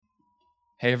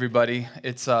Hey everybody,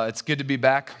 it's good to be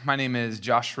back. My name is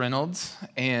Josh Reynolds,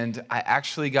 and I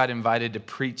actually got invited to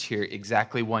preach here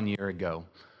exactly 1 year ago.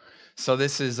 So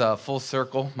this is full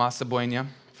circle, Masa Buena,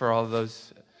 for all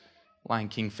those Lion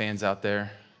King fans out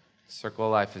there. Circle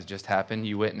of Life has just happened.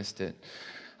 You witnessed it.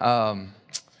 I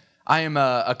am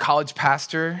a college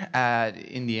pastor at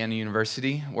Indiana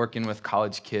University, working with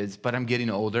college kids, but I'm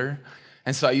getting older.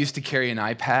 And so I used to carry an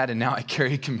iPad, and now I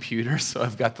carry a computer, so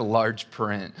I've got the large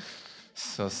print.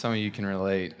 So some of you can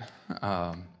relate.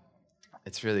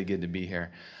 It's really good to be here.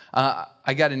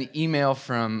 I got an email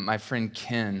from my friend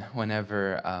Ken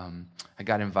whenever I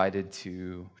got invited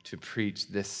to preach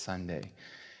this Sunday.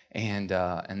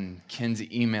 And Ken's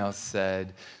email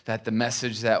said that the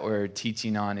message that we're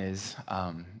teaching on is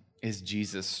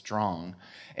Jesus strong?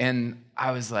 And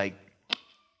I was like,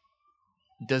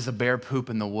 does a bear poop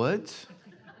in the woods?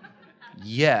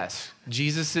 Yes,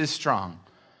 Jesus is strong.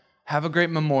 Have a great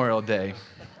Memorial Day,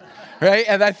 right?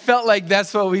 And I felt like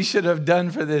that's what we should have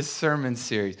done for this sermon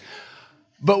series.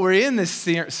 But we're in this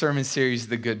sermon series,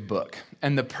 The Good Book.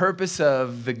 And the purpose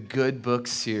of the Good Book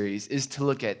series is to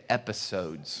look at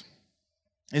episodes.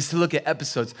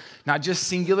 Not just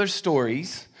singular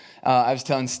stories. I was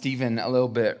telling Stephen a little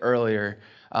bit earlier,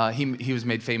 he was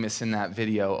made famous in that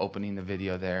video, opening the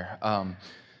video there.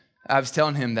 I was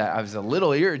telling him that I was a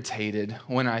little irritated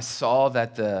when I saw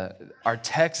that our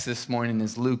text this morning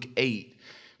is Luke 8,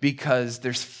 because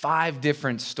there's 5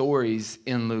 different stories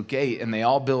in Luke 8, and they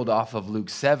all build off of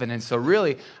Luke 7. And so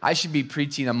really, I should be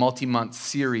preaching a multi-month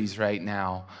series right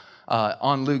now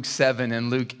on Luke 7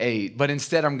 and Luke 8. But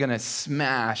instead, I'm going to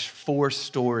smash 4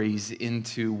 stories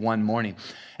into one morning.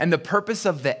 And the purpose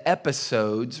of the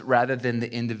episodes, rather than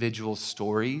the individual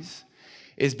stories,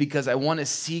 is because I want to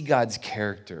see God's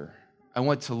character. I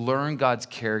want to learn God's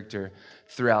character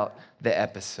throughout the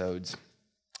episodes.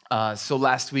 So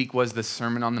last week was the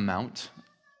Sermon on the Mount,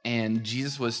 and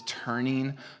Jesus was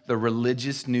turning the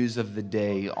religious news of the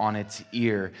day on its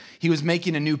ear. He was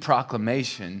making a new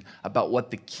proclamation about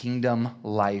what the kingdom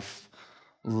life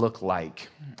looked like.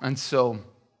 And so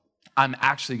I'm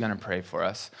actually going to pray for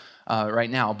us right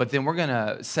now, but then we're going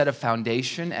to set a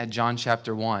foundation at John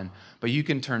chapter 1. But you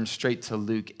can turn straight to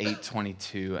Luke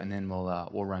 8:22, and then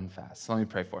we'll run fast. So let me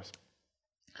pray for us.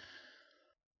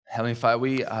 Heavenly Father,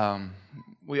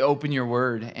 we open your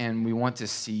word, and we want to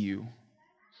see you.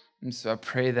 And so I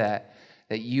pray that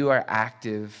you are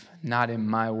active, not in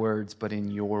my words, but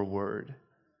in your word.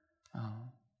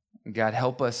 God,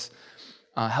 help us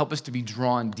to be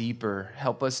drawn deeper.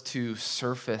 Help us to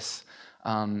surface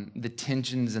the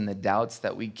tensions and the doubts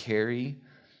that we carry.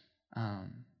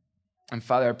 And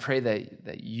Father, I pray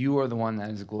that you are the one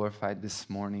that is glorified this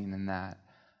morning, and that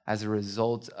as a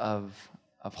result of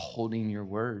holding your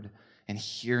word and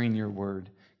hearing your word,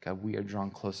 God, we are drawn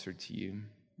closer to you.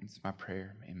 It's my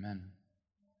prayer. Amen.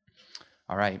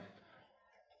 All right.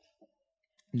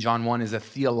 John 1 is a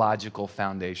theological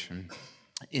foundation.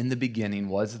 In the beginning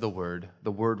was the Word.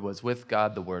 The Word was with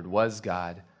God. The Word was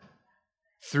God.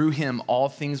 Through him all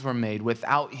things were made.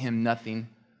 Without him nothing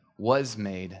was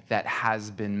made that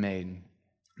has been made.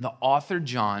 The author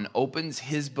John opens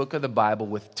his book of the Bible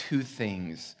with 2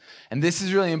 things. And this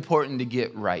is really important to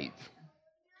get right.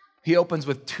 He opens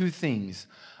with 2 things: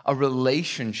 a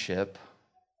relationship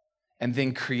and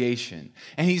then creation.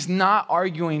 And he's not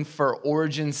arguing for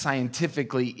origin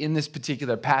scientifically in this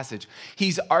particular passage.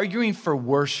 He's arguing for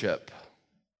worship.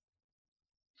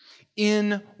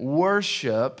 In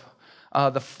worship,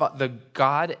 the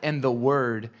God and the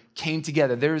Word came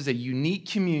together. There is a unique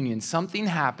communion. Something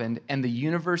happened, and the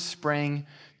universe sprang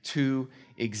to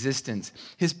existence.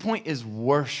 His point is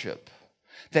worship,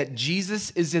 that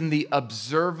Jesus is in the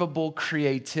observable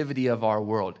creativity of our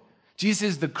world. Jesus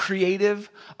is the creative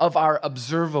of our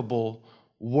observable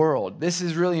world. This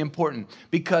is really important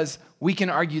because we can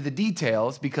argue the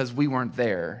details because we weren't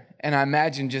there. And I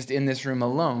imagine just in this room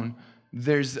alone,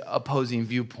 there's opposing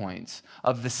viewpoints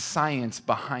of the science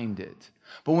behind it.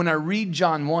 But when I read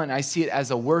John 1, I see it as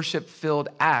a worship-filled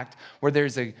act where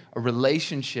there's a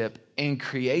relationship in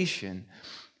creation.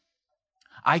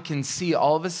 I can see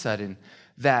all of a sudden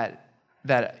that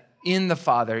in the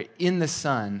Father, in the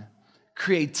Son,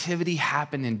 creativity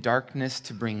happened in darkness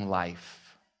to bring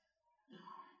life.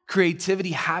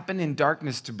 Creativity happened in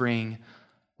darkness to bring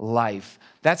life.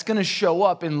 That's going to show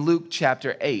up in Luke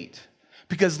chapter 8.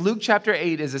 Because Luke chapter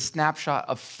 8 is a snapshot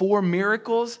of 4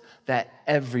 miracles that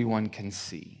everyone can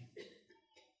see.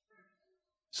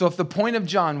 So if the point of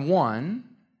John 1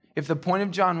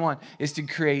 is to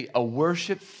create a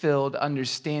worship-filled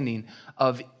understanding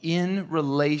of in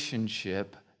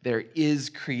relationship, there is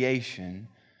creation.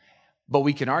 But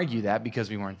we can argue that because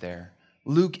we weren't there.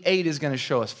 Luke 8 is going to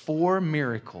show us 4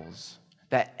 miracles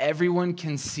that everyone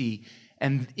can see.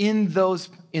 And in those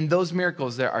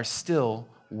miracles, there are still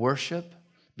worship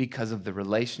because of the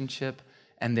relationship,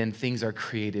 and then things are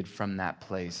created from that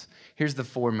place. Here's the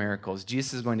 4 miracles.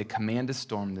 Jesus is going to command a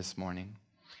storm this morning.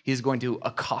 He's going to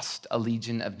accost a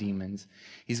legion of demons.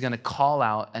 He's going to call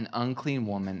out an unclean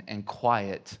woman and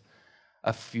quiet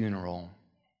a funeral.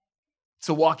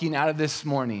 So walking out of this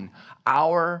morning,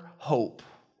 our hope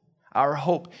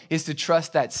is to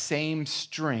trust that same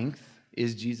strength.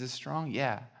 Is Jesus strong?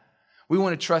 Yeah. We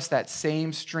want to trust that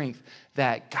same strength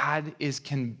that God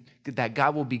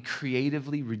will be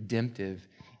creatively redemptive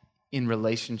in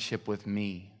relationship with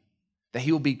me. That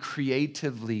he will be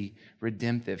creatively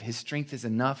redemptive. His strength is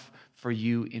enough for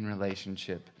you in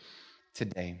relationship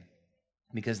today.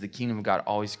 Because the kingdom of God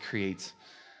always creates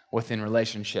within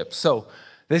relationship. So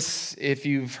this, if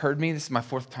you've heard me, this is my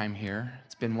 4th time here.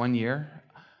 It's been 1 year.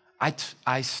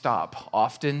 I stop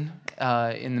often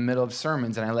in the middle of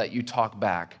sermons and I let you talk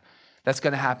back. That's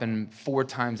going to happen 4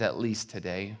 times at least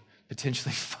today,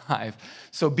 potentially 5.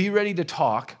 So be ready to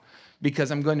talk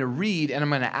because I'm going to read and I'm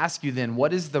going to ask you then,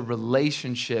 what is the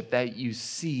relationship that you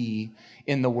see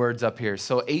in the words up here?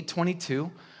 So 8:22,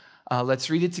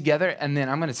 let's read it together and then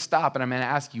I'm going to stop and I'm going to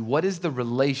ask you, what is the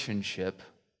relationship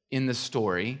in the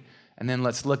story? And then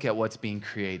let's look at what's being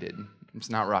created.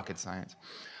 It's not rocket science.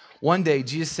 One day,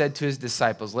 Jesus said to his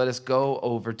disciples, "Let us go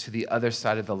over to the other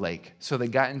side of the lake." So they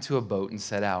got into a boat and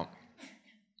set out.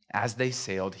 As they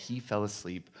sailed, he fell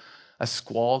asleep. A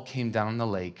squall came down on the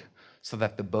lake so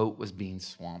that the boat was being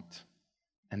swamped,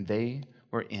 and they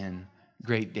were in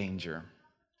great danger.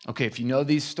 Okay, if you know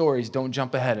these stories, don't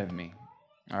jump ahead of me,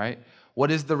 all right? What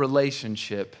is the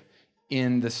relationship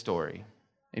in the story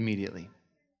immediately?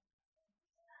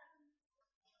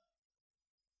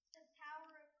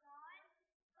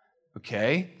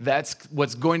 Okay, that's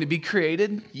what's going to be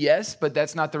created, yes, but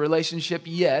that's not the relationship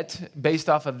yet. Based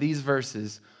off of these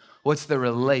verses, what's the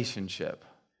relationship?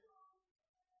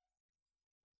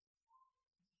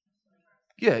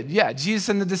 Good, yeah, Jesus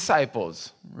and the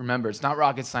disciples. Remember, it's not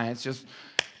rocket science, just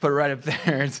put it right up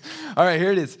there. All right,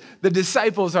 here it is. The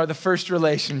disciples are the first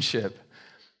relationship.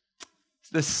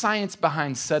 The science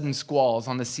behind sudden squalls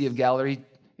on the Sea of Galilee,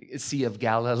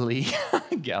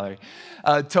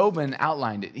 Tobin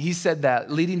outlined it. He said that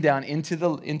leading down into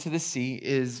the sea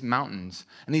is mountains.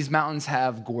 And these mountains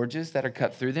have gorges that are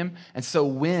cut through them. And so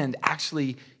wind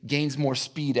actually gains more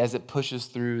speed as it pushes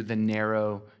through the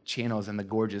narrow channels and the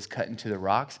gorges cut into the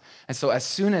rocks. And so as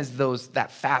soon as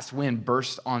that fast wind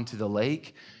bursts onto the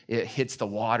lake, it hits the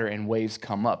water and waves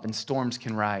come up and storms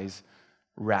can rise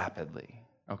rapidly.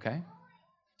 Okay?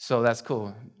 So that's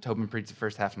cool. Tobin preached the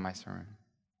first half of my sermon.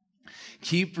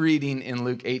 Keep reading in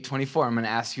Luke 8:24. I'm going to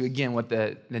ask you again what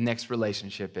the next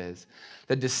relationship is.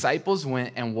 The disciples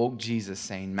went and woke Jesus,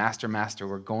 saying, "Master, Master,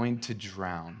 we're going to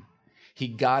drown." He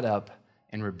got up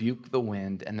and rebuked the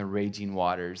wind and the raging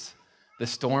waters. The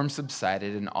storm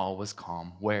subsided and all was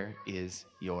calm. Where is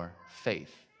your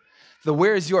faith? The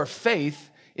where is your faith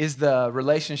is the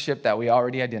relationship that we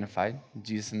already identified,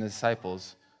 Jesus and the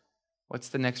disciples. What's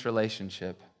the next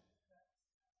relationship?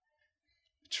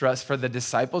 Trust for the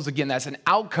disciples. Again, that's an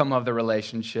outcome of the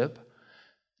relationship.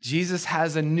 Jesus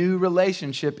has a new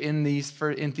relationship in these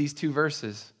 2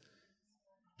 verses.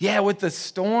 Yeah, with the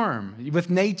storm, with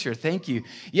nature. Thank you.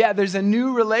 Yeah, there's a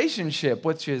new relationship,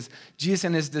 which is Jesus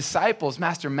and his disciples,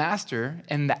 Master, Master,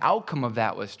 and the outcome of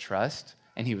that was trust,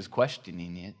 and he was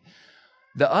questioning it.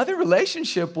 The other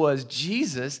relationship was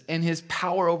Jesus and his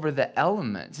power over the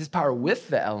elements, his power with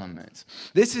the elements.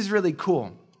 This is really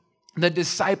cool. The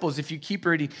disciples, if you keep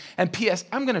reading, and P.S.,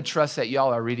 I'm going to trust that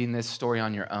y'all are reading this story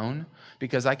on your own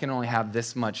because I can only have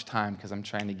this much time because I'm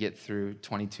trying to get through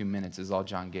 22 minutes is all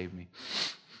John gave me.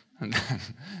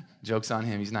 Joke's on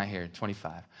him. He's not here.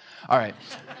 25. All right.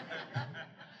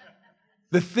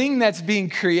 The thing that's being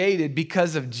created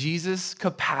because of Jesus'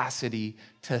 capacity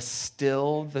to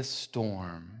still the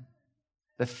storm,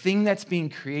 the thing that's being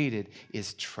created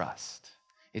is trust.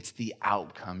 It's the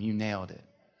outcome. You nailed it.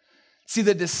 See,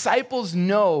 the disciples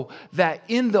know that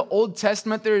in the Old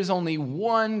Testament, there is only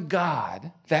one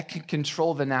God that can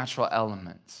control the natural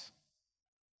elements.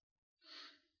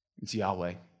 It's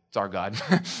Yahweh. It's our God,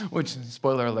 which,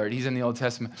 spoiler alert, he's in the Old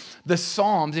Testament. The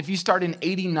Psalms, if you start in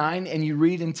 89 and you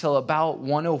read until about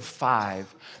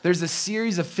 105, there's a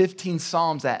series of 15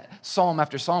 Psalms that Psalm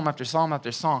after Psalm after Psalm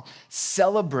after Psalm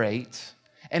celebrate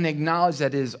and acknowledge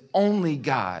that it is only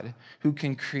God who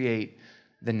can create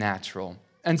the natural.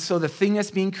 And so the thing that's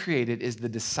being created is the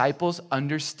disciples'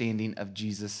 understanding of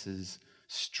Jesus'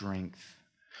 strength.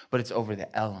 But it's over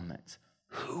the elements.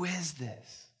 Who is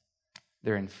this?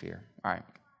 They're in fear. All right,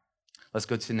 let's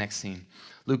go to the next scene.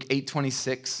 Luke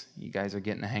 8:26, you guys are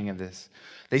getting the hang of this.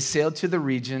 They sailed to the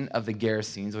region of the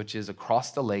Gerasenes, which is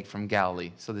across the lake from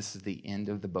Galilee. So this is the end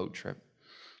of the boat trip.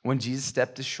 When Jesus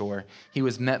stepped ashore, he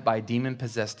was met by a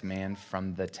demon-possessed man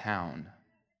from the town.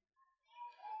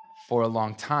 For a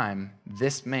long time,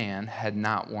 this man had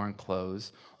not worn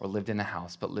clothes or lived in a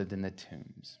house, but lived in the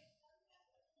tombs.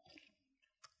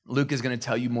 Luke is going to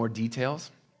tell you more details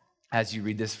as you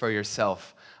read this for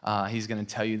yourself. He's going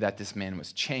to tell you that this man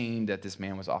was chained, that this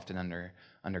man was often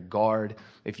under guard.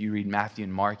 If you read Matthew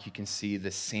and Mark, you can see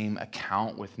the same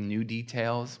account with new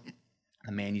details.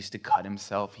 The man used to cut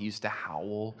himself. He used to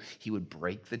howl. He would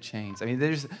break the chains. I mean,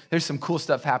 there's some cool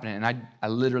stuff happening, and I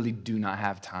literally do not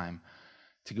have time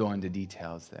to go into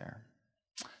details there.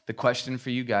 The question for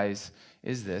you guys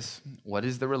is this: what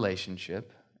is the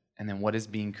relationship? And then what is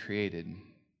being created?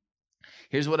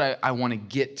 Here's what I want to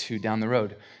get to down the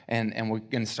road, and we're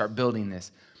going to start building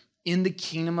this. In the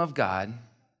kingdom of God,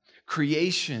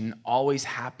 creation always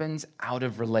happens out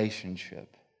of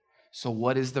relationship. So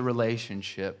what is the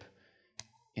relationship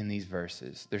in these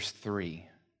verses? There's 3.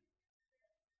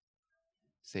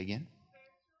 Say again.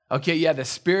 Okay, yeah, the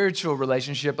spiritual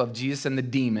relationship of Jesus and the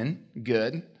demon.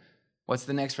 Good. What's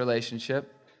the next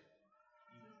relationship?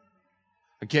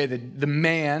 Okay, the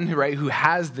man, right, who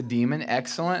has the demon.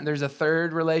 Excellent. There's a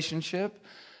third relationship,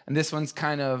 and this one's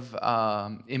kind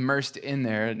of immersed in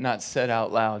there, not said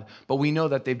out loud. But we know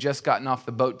that they've just gotten off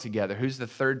the boat together. Who's the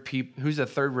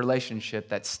third relationship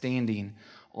that's standing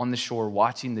on the shore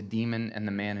watching the demon and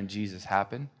the man and Jesus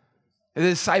happen? The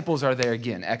disciples are there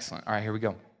again. Excellent. All right, here we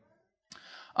go.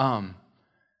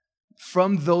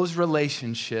 From those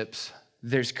relationships,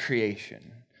 there's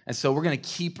creation. And so we're going to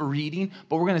keep reading,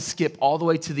 but we're going to skip all the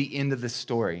way to the end of the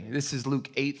story. This is Luke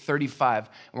 8:35, and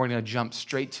we're going to jump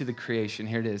straight to the creation.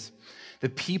 Here it is. The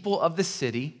people of the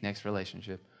city, next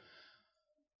relationship,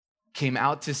 came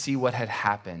out to see what had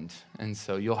happened. And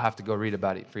so you'll have to go read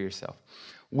about it for yourself.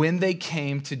 When they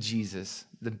came to Jesus,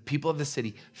 the people of the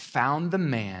city found the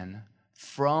man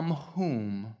from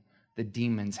whom the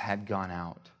demons had gone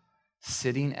out,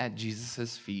 sitting at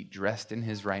Jesus' feet, dressed in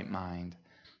his right mind,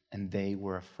 and they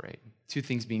were afraid. 2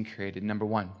 things being created. Number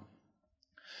 1,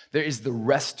 there is the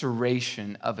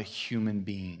restoration of a human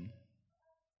being.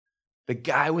 The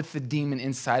guy with the demon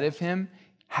inside of him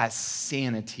has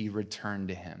sanity returned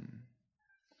to him.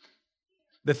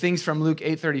 The things from Luke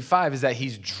 8:35 is that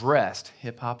he's dressed.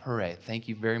 Hip hop hooray. Thank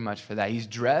you very much for that. He's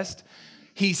dressed.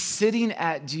 He's sitting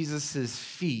at Jesus'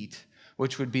 feet,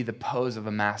 which would be the pose of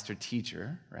a master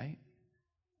teacher, right?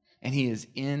 And he is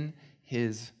in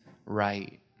his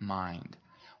right mind.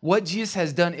 What Jesus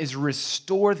has done is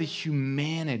restore the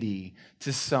humanity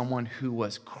to someone who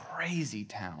was crazy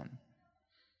town,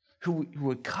 who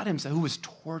would cut himself, who was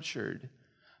tortured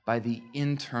by the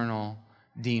internal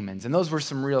demons. And those were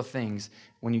some real things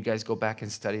when you guys go back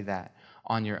and study that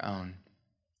on your own.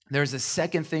 There's a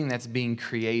second thing that's being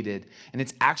created, and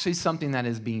it's actually something that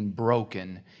is being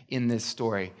broken in this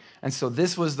story. And so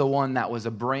this was the one that was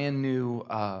a brand new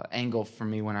angle for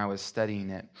me when I was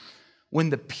studying it. When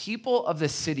the people of the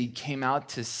city came out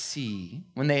to see,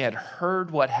 when they had heard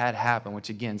what had happened, which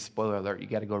again, spoiler alert, you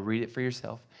got to go read it for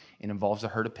yourself. It involves a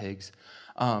herd of pigs.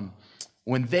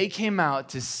 When they came out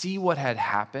to see what had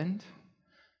happened,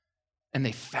 and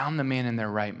they found the man in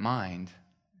their right mind,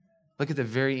 look at the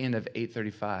very end of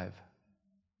 8:35.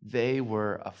 They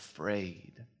were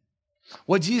afraid.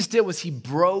 What Jesus did was he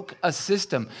broke a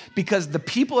system because the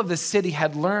people of the city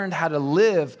had learned how to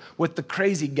live with the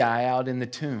crazy guy out in the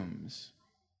tombs.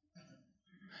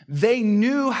 They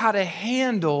knew how to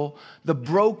handle the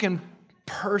broken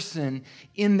person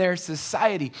in their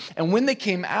society. And when they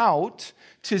came out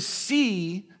to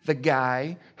see the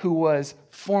guy who was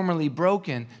formerly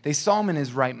broken, they saw him in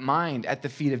his right mind at the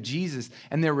feet of Jesus,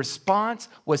 and their response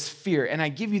was fear. And I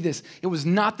give you this, it was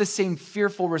not the same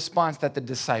fearful response that the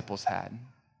disciples had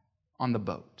on the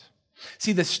boat.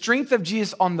 See, the strength of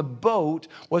Jesus on the boat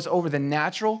was over the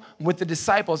natural with the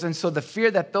disciples, and so the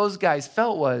fear that those guys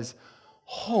felt was,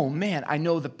 oh man, I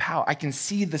know the power. I can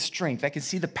see the strength. I can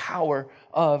see the power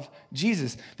of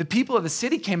Jesus. The people of the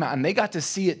city came out, and they got to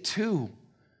see it too.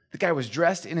 The guy was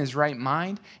dressed in his right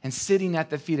mind and sitting at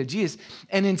the feet of Jesus.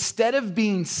 And instead of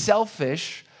being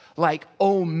selfish, like,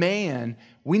 oh man,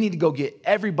 we need to go get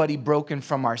everybody broken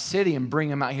from our city and bring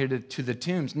them out here to the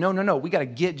tombs. No. We got to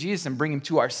get Jesus and bring him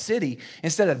to our city.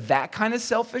 Instead of that kind of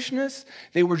selfishness,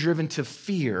 they were driven to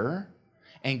fear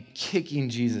and kicking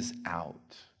Jesus out.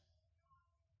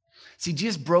 See,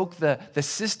 Jesus broke the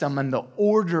system and the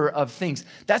order of things.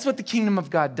 That's what the kingdom of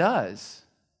God does.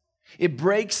 It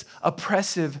breaks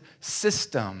oppressive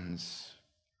systems.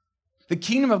 The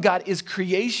kingdom of God is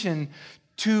creation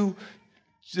to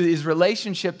is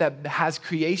relationship that has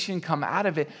creation come out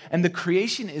of it. And the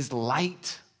creation is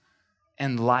light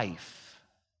and life.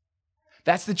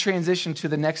 That's the transition to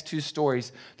the next two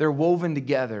stories. They're woven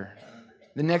together.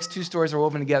 The next two stories are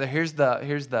woven together. Here's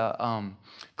the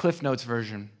Cliff Notes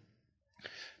version.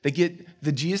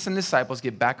 Jesus and the disciples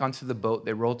get back onto the boat.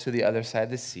 They roll to the other side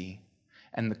of the sea,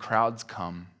 and the crowds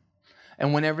come.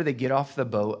 And whenever they get off the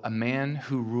boat, a man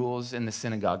who rules in the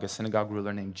synagogue, a synagogue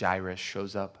ruler named Jairus,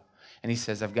 shows up. And he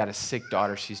says, I've got a sick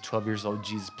daughter. She's 12 years old.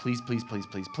 Jesus, please, please, please,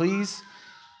 please, please,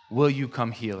 will you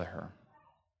come heal her?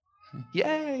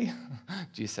 Yay!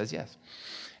 Jesus says yes.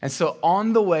 And so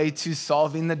on the way to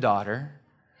solving the daughter's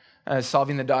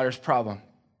problem,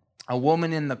 a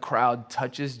woman in the crowd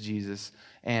touches Jesus,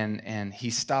 and he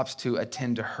stops to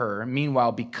attend to her.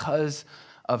 Meanwhile, because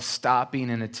of stopping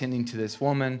and attending to this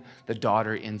woman, the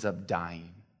daughter ends up dying.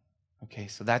 Okay,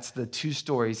 so that's the two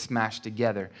stories smashed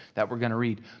together that we're going to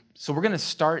read. So we're going to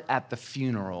start at the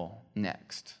funeral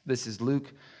next. This is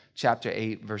Luke chapter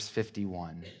 8, verse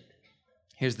 51.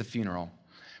 Here's the funeral.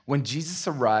 When Jesus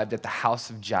arrived at the house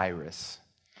of Jairus,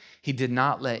 he did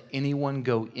not let anyone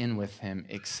go in with him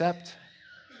except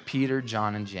Peter,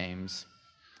 John, and James,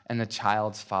 and the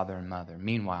child's father and mother.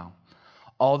 Meanwhile,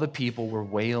 all the people were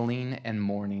wailing and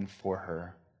mourning for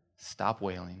her. Stop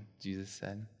wailing, Jesus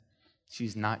said.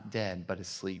 She's not dead, but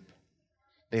asleep.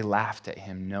 They laughed at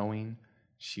him, knowing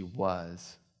she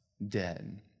was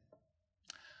dead.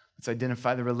 Let's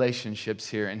identify the relationships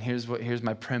here, and here's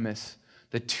my premise.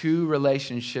 The two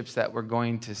relationships that we're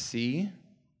going to see,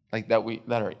 that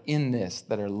are in this,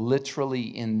 that are literally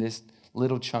in this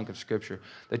little chunk of scripture,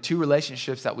 the two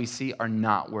relationships that we see are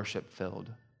not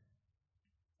worship-filled.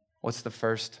 What's the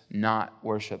first not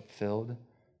worship-filled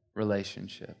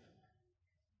relationship?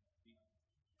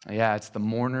 Yeah, it's the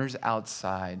mourners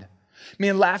outside.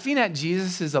 Man, laughing at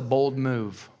Jesus is a bold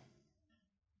move.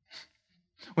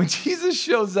 When Jesus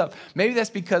shows up, maybe that's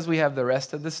because we have the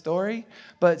rest of the story,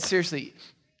 but seriously,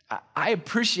 I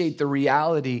appreciate the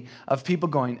reality of people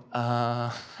going,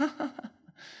 yeah,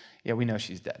 we know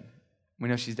she's dead. We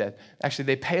know she's dead. Actually,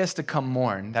 they pay us to come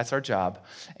mourn. That's our job.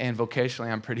 And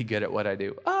vocationally, I'm pretty good at what I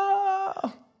do.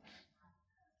 Oh!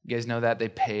 You guys know that?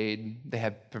 They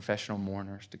had professional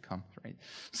mourners to come, right?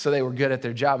 So they were good at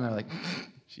their job, and they're like,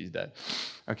 she's dead.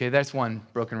 Okay, that's one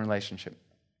broken relationship.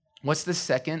 What's the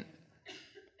second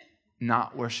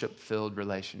not worship-filled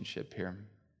relationship here?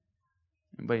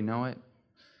 Anybody know it?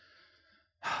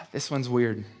 This one's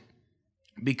weird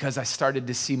because I started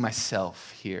to see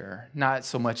myself here. Not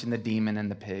so much in the demon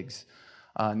and the pigs,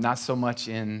 not so much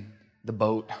in the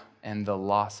boat and the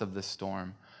loss of the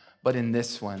storm, but in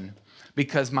this one.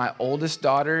 Because my oldest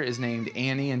daughter is named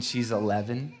Annie and she's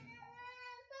 11.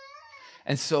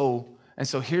 And so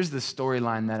here's the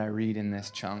storyline that I read in this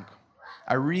chunk.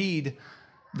 I read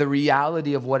the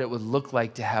reality of what it would look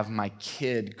like to have my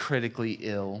kid critically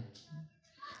ill.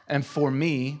 And for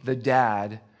me, the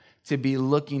dad, to be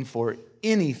looking for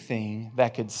anything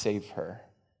that could save her.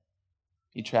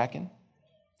 You tracking?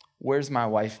 Where's my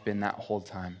wife been that whole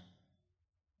time?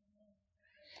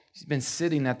 She's been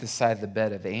sitting at the side of the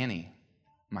bed of Annie,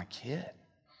 my kid,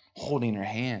 holding her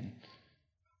hand,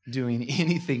 doing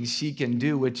anything she can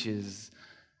do, which is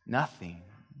nothing,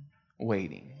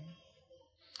 waiting.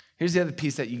 Here's the other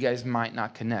piece that you guys might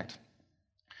not connect.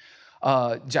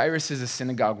 Jairus is a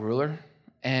synagogue ruler,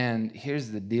 and here's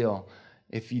the deal.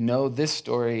 If you know this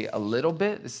story a little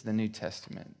bit, this is the New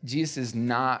Testament. Jesus is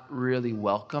not really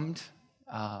welcomed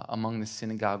among the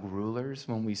synagogue rulers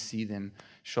when we see them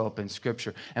show up in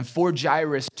Scripture. And for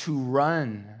Jairus to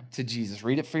run to Jesus,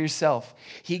 read it for yourself,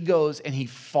 he goes and he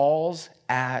falls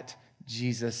at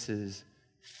Jesus'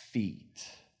 feet.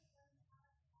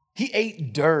 He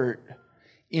ate dirt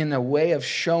in a way of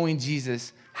showing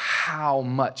Jesus how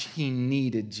much he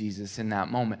needed Jesus in that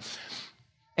moment.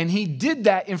 And he did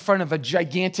that in front of a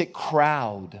gigantic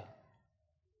crowd.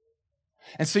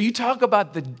 And so you talk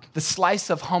about the slice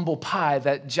of humble pie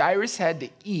that Jairus had to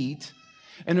eat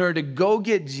in order to go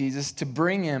get Jesus to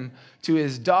bring him to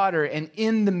his daughter. And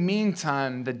in the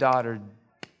meantime, the daughter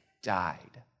died.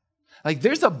 Like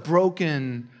there's a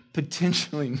broken,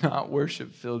 potentially not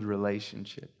worship-filled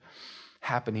relationship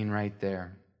happening right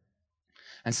there.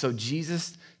 And so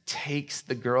Jesus takes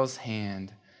the girl's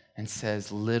hand and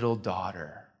says, little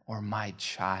daughter, or my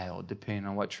child, depending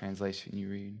on what translation you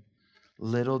read.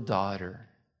 Little daughter,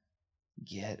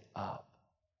 get up.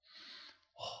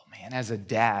 Oh man, as a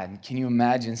dad, can you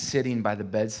imagine sitting by the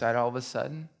bedside all of a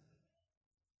sudden?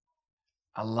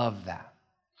 I love that.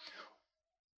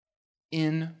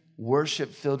 In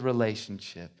worship-filled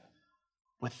relationship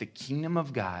with the kingdom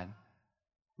of God,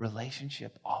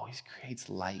 relationship always creates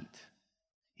light.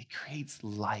 It creates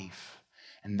life.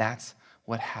 And that's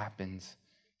what happens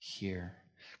here.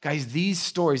 Guys, these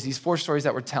stories, these 4 stories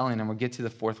that we're telling, and we'll get to the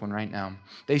 4th one right now,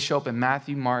 they show up in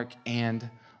Matthew, Mark, and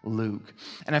Luke.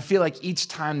 And I feel like each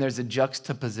time there's a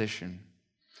juxtaposition.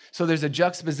 So there's a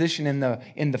juxtaposition in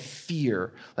the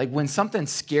fear. Like when something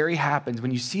scary happens,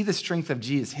 when you see the strength of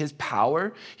Jesus, his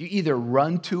power, you either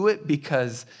run to it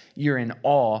because you're in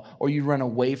awe or you run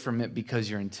away from it because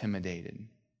you're intimidated.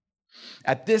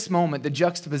 At this moment, the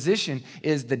juxtaposition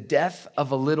is the death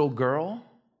of a little girl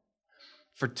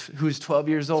who's 12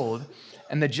 years old,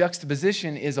 and the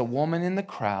juxtaposition is a woman in the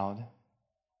crowd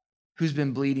who's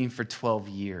been bleeding for 12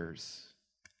 years.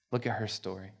 Look at her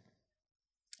story.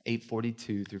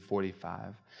 8:42 through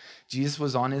 45. Jesus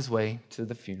was on his way to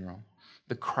the funeral.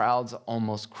 The crowds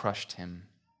almost crushed him.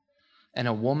 And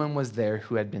a woman was there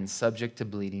who had been subject to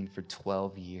bleeding for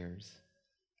 12 years,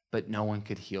 but no one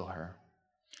could heal her.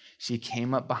 She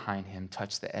came up behind him,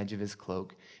 touched the edge of his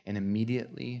cloak, and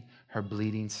immediately her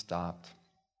bleeding stopped.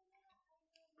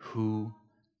 Who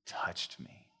touched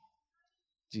me?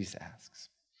 Jesus asks.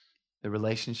 The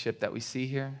relationship that we see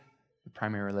here, the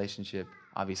primary relationship,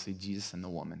 obviously Jesus and the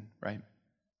woman, right?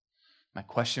 My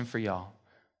question for y'all,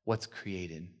 what's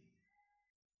created?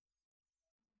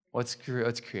 What's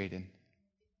created?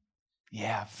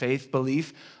 Yeah, faith,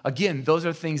 belief. Again, those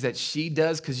are things that she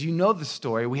does because you know the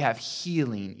story. We have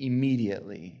healing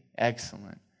immediately.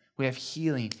 Excellent. We have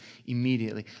healing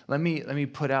immediately. Let me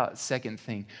put out a second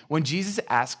thing. When Jesus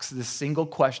asks this single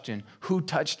question, who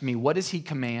touched me? What does he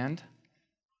command?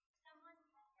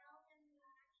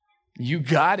 You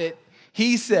got it.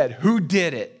 He said, who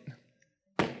did it?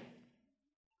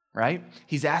 Right?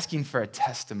 He's asking for a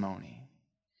testimony.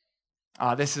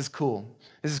 This is cool.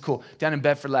 This is cool. Down in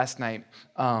Bedford last night,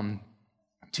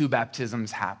 2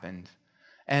 baptisms happened.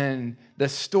 And the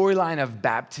storyline of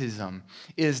baptism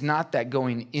is not that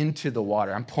going into the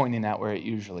water. I'm pointing out where it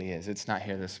usually is. It's not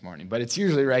here this morning, but it's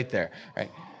usually right there.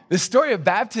 Right? The story of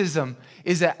baptism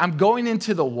is that I'm going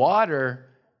into the water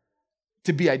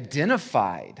to be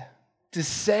identified, to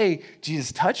say,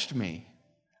 Jesus touched me.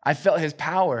 I felt his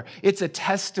power. It's a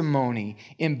testimony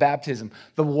in baptism.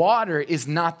 The water is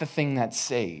not the thing that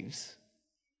saves.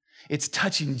 It's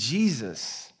touching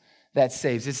Jesus that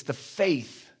saves. It's the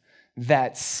faith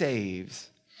that saves.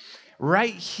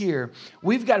 Right here,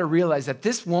 we've got to realize that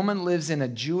this woman lives in a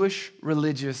Jewish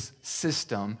religious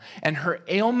system, and her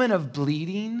ailment of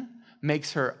bleeding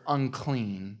makes her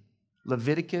unclean.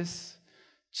 Leviticus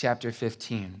chapter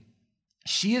 15.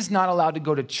 She is not allowed to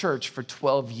go to church for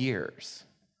 12 years.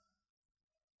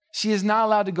 She is not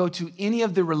allowed to go to any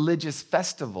of the religious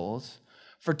festivals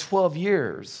for 12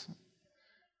 years.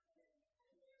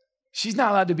 She's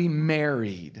not allowed to be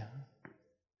married.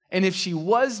 And if she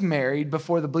was married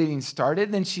before the bleeding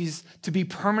started, then she's to be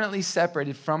permanently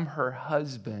separated from her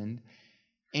husband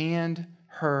and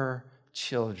her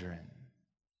children.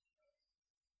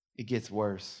 It gets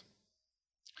worse.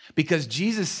 Because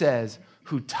Jesus says,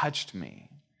 who touched me?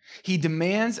 He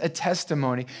demands a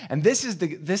testimony. And this is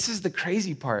the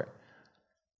crazy part.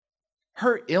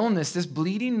 Her illness, this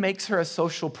bleeding, makes her a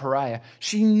social pariah.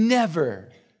 She never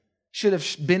should have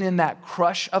been in that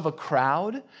crush of a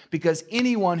crowd because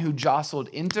anyone who jostled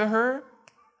into her,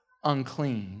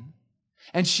 unclean.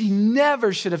 And she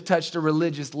never should have touched a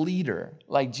religious leader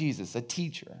like Jesus, a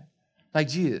teacher like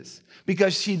Jesus,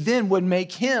 because she then would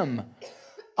make him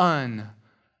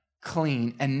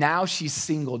unclean. And now she's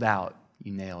singled out.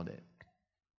 You nailed it.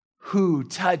 Who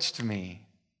touched me?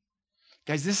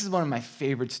 Guys, this is one of my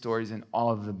favorite stories in all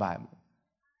of the Bible.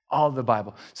 All of the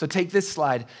Bible. So take this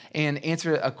slide and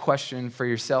answer a question for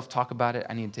yourself. Talk about it.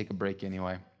 I need to take a break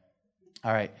anyway.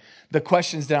 All right. The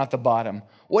question's down at the bottom.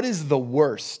 What is the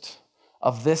worst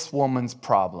of this woman's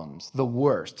problems? The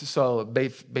worst. So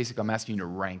basically, I'm asking you to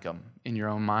rank them in your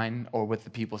own mind or with the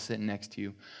people sitting next to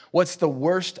you. What's the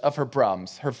worst of her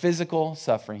problems? Her physical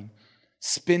suffering,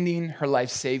 spending her life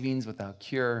savings without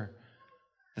cure,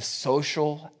 the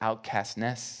social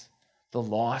outcastness, the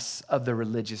loss of the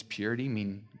religious purity,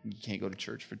 meaning you can't go to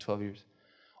church for 12 years,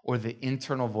 or the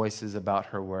internal voices about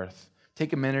her worth.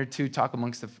 Take a minute or two, talk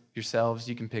amongst yourselves.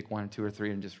 You can pick 1 or 2 or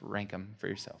 3 and just rank them for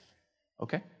yourself.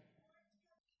 Okay?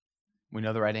 We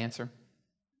know the right answer?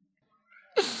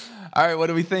 All right, what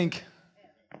do we think?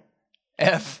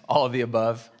 F, all of the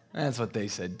above. That's what they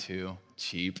said too.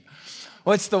 Cheap.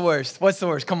 What's the worst? What's the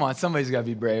worst? Come on, somebody's got to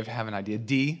be brave. Have an idea.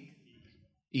 D?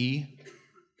 E?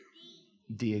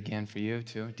 D again for you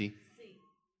too. D.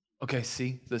 Okay,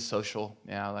 C, the social.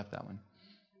 Yeah, I like that one.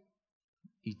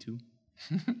 E2.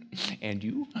 And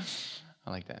you? I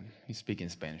like that. He's speaking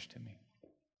Spanish to me.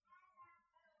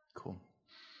 Cool.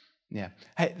 Yeah.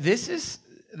 Hey, this is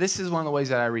one of the ways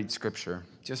that I read Scripture.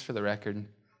 Just for the record,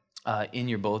 in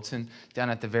your bulletin, down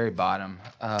at the very bottom,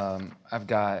 I've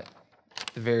got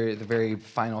the very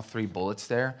final 3 bullets.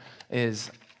 There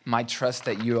is my trust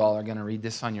that you all are going to read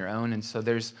this on your own, and so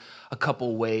there's a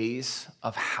couple ways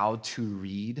of how to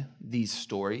read these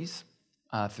stories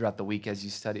throughout the week as you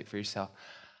study it for yourself.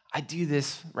 I do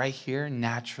this right here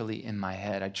naturally in my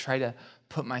head. I try to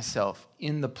put myself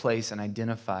in the place and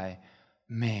identify,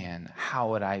 man, how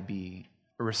would I be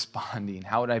responding?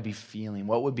 How would I be feeling?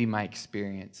 What would be my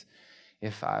experience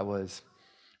if I was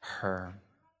her?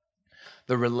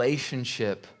 The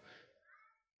relationship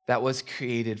that was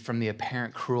created from the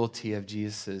apparent cruelty of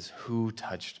Jesus' "who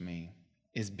touched me"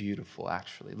 is beautiful,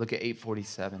 actually. Look at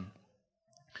 8:47.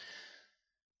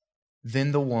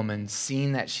 Then the woman,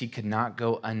 seeing that she could not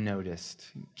go unnoticed,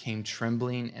 came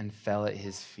trembling and fell at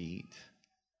his feet.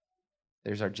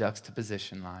 There's our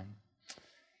juxtaposition line.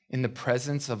 In the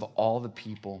presence of all the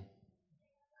people,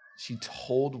 she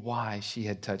told why she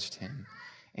had touched him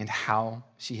and how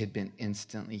she had been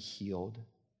instantly healed.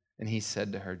 And he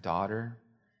said to her, "Daughter,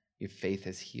 your faith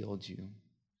has healed you.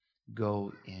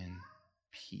 Go in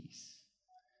peace."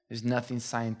 There's nothing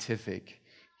scientific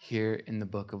here in the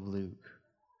book of Luke.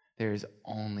 There is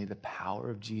only the power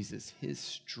of Jesus, his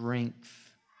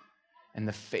strength, and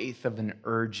the faith of an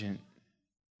urgent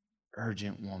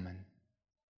woman.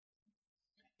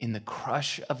 In the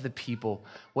crush of the people,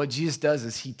 what Jesus does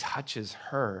is he touches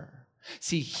her.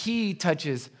 See, he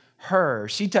touches her.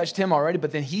 She touched him already,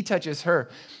 but then he touches her.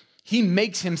 He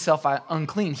makes himself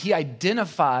unclean. He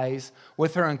identifies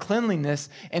with her uncleanliness,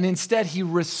 and instead he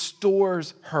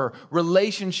restores her.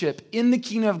 Relationship in the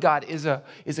kingdom of God is a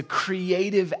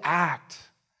creative act.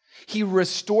 He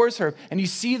restores her, and you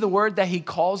see the word that he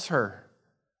calls her,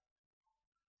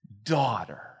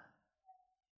 daughter.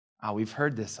 Oh, we've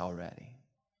heard this already,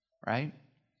 right?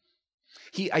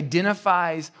 He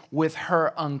identifies with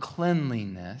her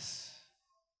uncleanliness,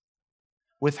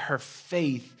 with her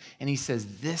faith, and he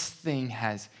says, this thing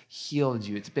has healed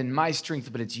you. It's been my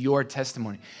strength, but it's your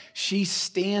testimony. She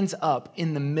stands up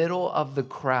in the middle of the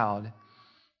crowd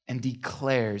and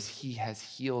declares, he has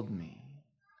healed me.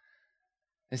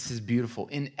 This is beautiful.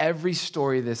 In every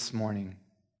story this morning,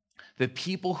 the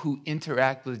people who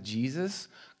interact with Jesus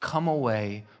come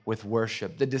away with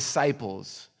worship. The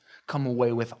disciples come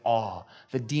away with awe.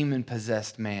 The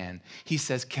demon-possessed man, he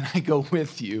says, "Can I go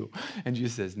with you?" And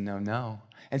Jesus says, No.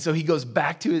 And so he goes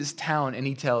back to his town and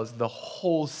he tells the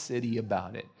whole city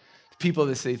about it. The people of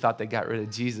the city thought they got rid of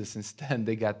Jesus. Instead,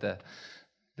 they got the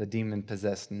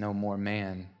demon-possessed no more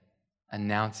man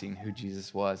announcing who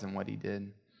Jesus was and what he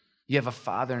did. You have a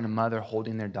father and a mother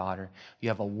holding their daughter. You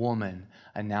have a woman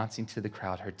announcing to the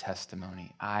crowd her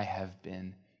testimony. I have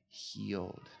been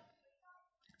healed.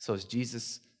 So is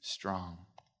Jesus strong?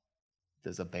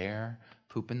 Does a bear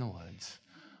poop in the woods?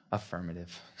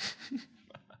 Affirmative.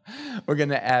 We're going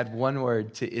to add one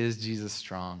word to "Is Jesus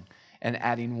strong?" And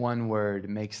adding one word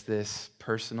makes this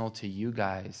personal to you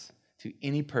guys, to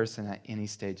any person at any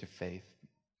stage of faith.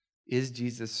 Is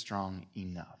Jesus strong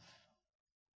enough?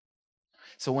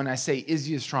 So when I say, is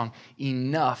Jesus strong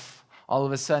enough, all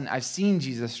of a sudden I've seen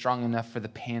Jesus strong enough for the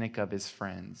panic of his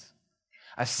friends.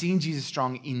 I've seen Jesus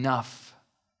strong enough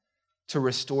to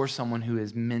restore someone who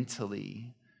is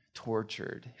mentally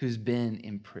tortured, who's been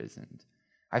imprisoned.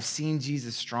 I've seen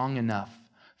Jesus strong enough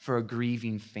for a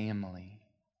grieving family.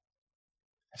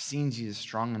 I've seen Jesus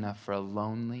strong enough for a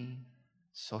lonely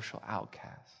social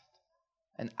outcast,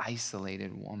 an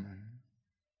isolated woman.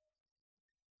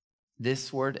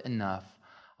 This word enough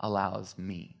allows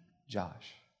me,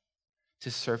 Josh,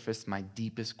 to surface my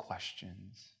deepest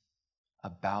questions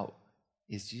about,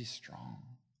 is Jesus strong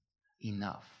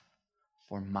enough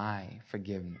for my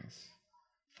forgiveness,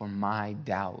 for my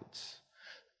doubts?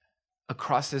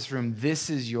 Across this room, this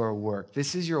is your work.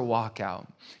 This is your walkout.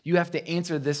 You have to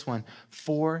answer this one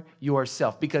for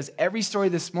yourself, because every story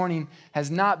this morning has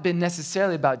not been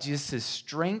necessarily about Jesus'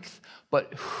 strength,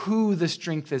 but who the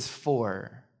strength is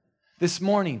for. This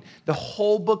morning, the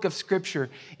whole book of Scripture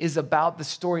is about the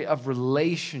story of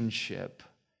relationship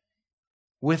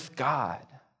with God.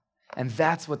 And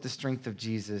that's what the strength of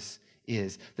Jesus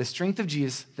is. The strength of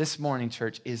Jesus this morning,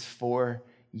 church, is for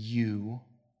you,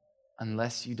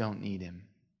 unless you don't need him.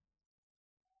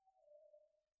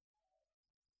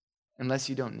 Unless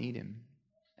you don't need him.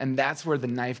 And that's where the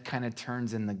knife kind of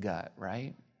turns in the gut,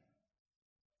 right?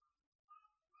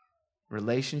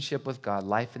 Relationship with God,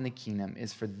 life in the kingdom,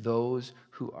 is for those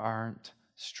who aren't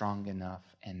strong enough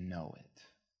and know it.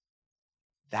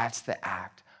 That's the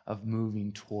act of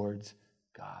moving towards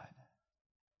God.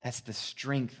 That's the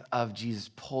strength of Jesus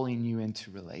pulling you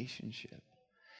into relationship.